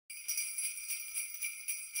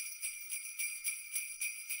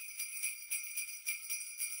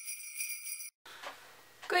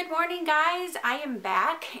morning, guys. I am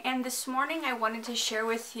back, and this morning I wanted to share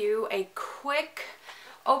with you a quick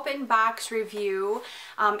open box review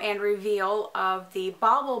and reveal of the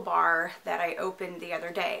BaubleBar that I opened the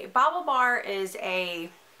other day. BaubleBar is I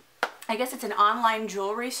guess it's an online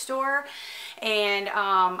jewelry store, and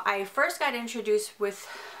I first got introduced with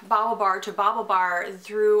BaubleBar to BaubleBar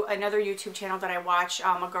through another YouTube channel that I watch.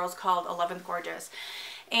 A girl's called 11th Gorgeous.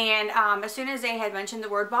 And as soon as they had mentioned the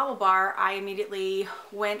word BaubleBar, I immediately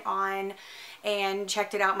went on and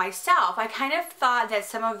checked it out myself. I kind of thought that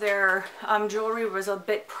some of their jewelry was a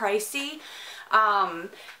bit pricey,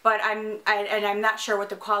 but I'm not sure what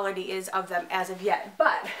the quality is of them as of yet.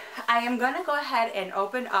 But I am going to go ahead and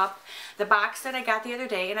open up the box that I got the other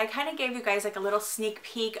day, and I kind of gave you guys like a little sneak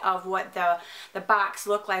peek of what the box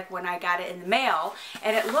looked like when I got it in the mail,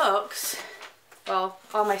 and it looks... well,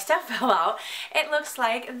 all my stuff fell out. It looks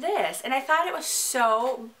like this, and I thought it was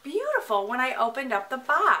so beautiful when I opened up the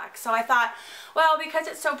box. So I thought, well, because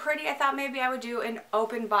it's so pretty, I thought maybe I would do an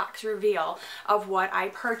open box reveal of what I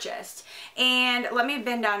purchased. And let me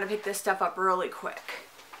bend down and pick this stuff up really quick.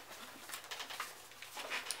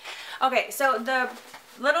 Okay, so the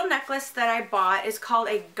little necklace that I bought is called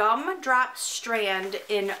a Gum Drop Strand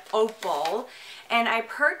in Opal, and I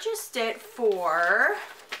purchased it for...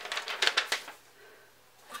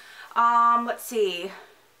 let's see,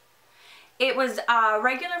 it was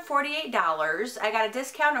regular $48. I got a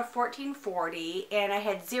discount of $14.40, and I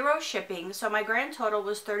had 0 shipping, so my grand total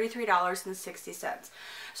was $33.60.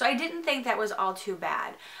 So I didn't think that was all too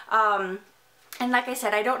bad. And like I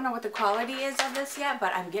said, I don't know what the quality is of this yet,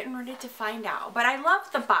 but I'm getting ready to find out. But I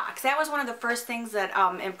love the box. That was one of the first things that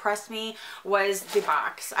impressed me, was the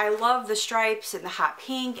box. I love the stripes and the hot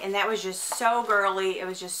pink, and that was just so girly. It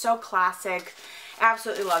was just so classic.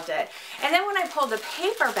 Absolutely loved it. And then when I pulled the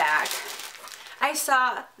paper back, I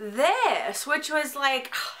saw this, which was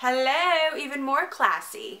like, hello, even more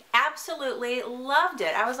classy. Absolutely loved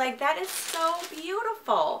it. I was like, that is so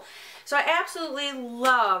beautiful. So I absolutely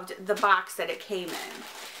loved the box that it came in.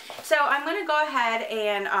 So I'm going to go ahead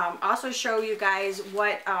and also show you guys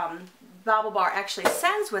what BaubleBar actually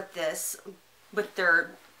sends with this, with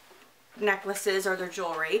their necklaces or their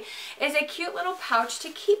jewelry, is a cute little pouch to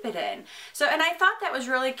keep it in. So, and I thought that was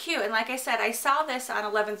really cute, and like I said, I saw this on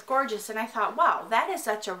 11th Gorgeous, and I thought, wow, that is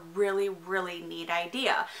such a really neat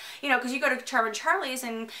idea. You know, because you go to Charm & Charlie's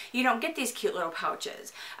and you don't get these cute little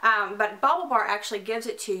pouches, but BaubleBar actually gives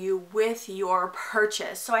it to you with your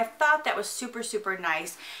purchase. So I thought that was super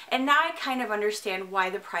nice, and now I kind of understand why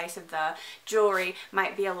the price of the jewelry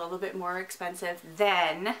might be a little bit more expensive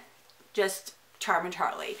than just Charm &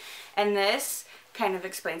 Charlie. And this kind of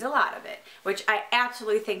explains a lot of it, which I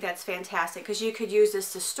absolutely think that's fantastic, because you could use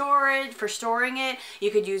this to store it, for storing it. You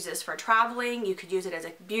could use this for traveling. You could use it as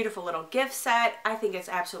a beautiful little gift set. I think it's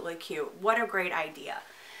absolutely cute. What a great idea.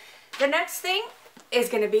 The next thing is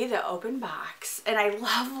going to be the open box, and I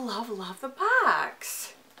love the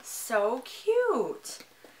box. So cute.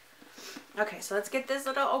 Okay, so let's get this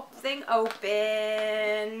little thing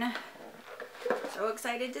open. So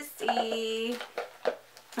excited to see.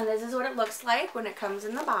 And this is what it looks like when it comes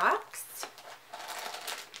in the box.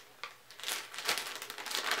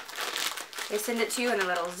 They send it to you in a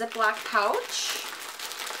little Ziploc pouch,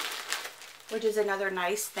 which is another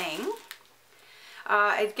nice thing.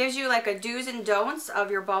 It gives you like a do's and don'ts of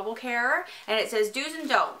your bubble care, and it says do's and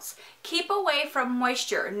don'ts. Keep away from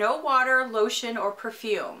moisture, no water, lotion, or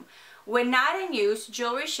perfume. When not in use,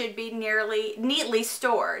 jewelry should be neatly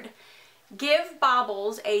stored. Give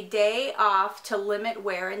baubles a day off to limit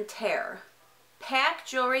wear and tear. Pack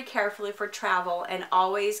jewelry carefully for travel and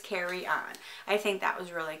always carry on. I think that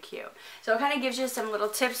was really cute. So it kind of gives you some little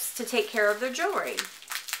tips to take care of their jewelry.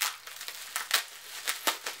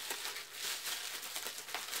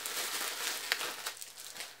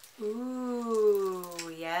 Ooh,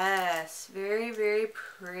 yes. Very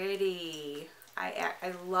pretty.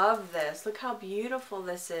 I love this. Look how beautiful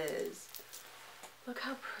this is. Look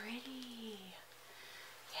how pretty.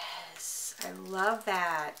 Yes, I love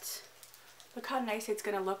that. Look how nice it's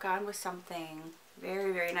going to look on with something.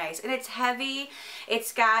 Very nice. And it's heavy.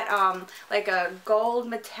 It's got like a gold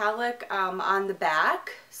metallic on the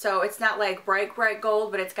back. So it's not like bright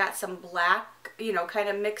gold, but it's got some black, you know, kind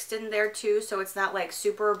of mixed in there too. So it's not like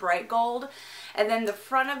super bright gold. And then the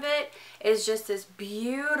front of it is just this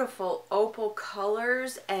beautiful opal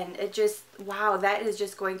colors, and it just, wow, that is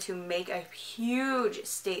just going to make a huge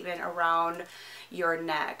statement around your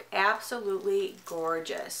neck. Absolutely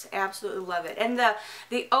gorgeous. Absolutely love it. And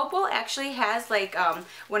the opal actually has like,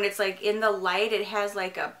 when it's like in the light, it has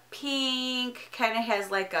like a pink, kind of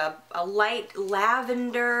has like a light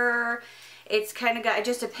lavender. it's kind of got,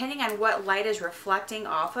 just depending on what light is reflecting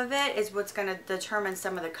off of it is what's going to determine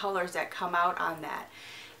some of the colors that come out on that.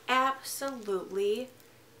 Absolutely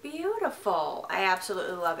beautiful. I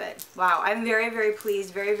absolutely love it. Wow, I'm very, very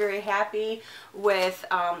pleased, very, very happy with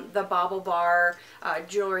the BaubleBar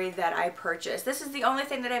jewelry that I purchased. This is the only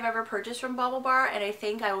thing that I've ever purchased from BaubleBar, and I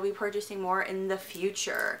think I will be purchasing more in the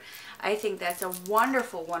future. I think that's a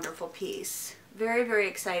wonderful, wonderful piece. Very, very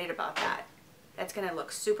excited about that. That's going to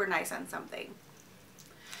look super nice on something.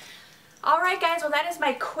 Alright guys, well that is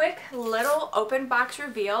my quick little open box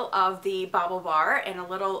reveal of the BaubleBar and a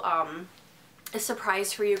little a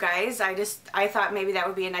surprise for you guys. I thought maybe that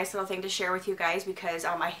would be a nice little thing to share with you guys because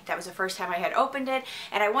that was the first time I had opened it,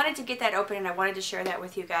 and I wanted to get that open and I wanted to share that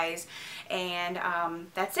with you guys. And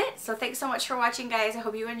that's it. So thanks so much for watching, guys. I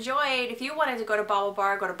hope you enjoyed. If you wanted to go to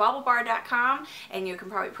BaubleBar, go to BaubleBar.com and you can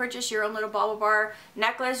probably purchase your own little BaubleBar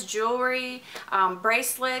necklace, jewelry,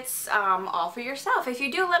 bracelets, all for yourself. If you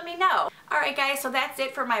do, let me know. Alright guys, so that's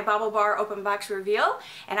it for my BaubleBar open box reveal,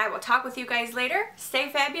 and I will talk with you guys later. Stay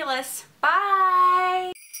fabulous.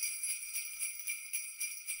 Bye!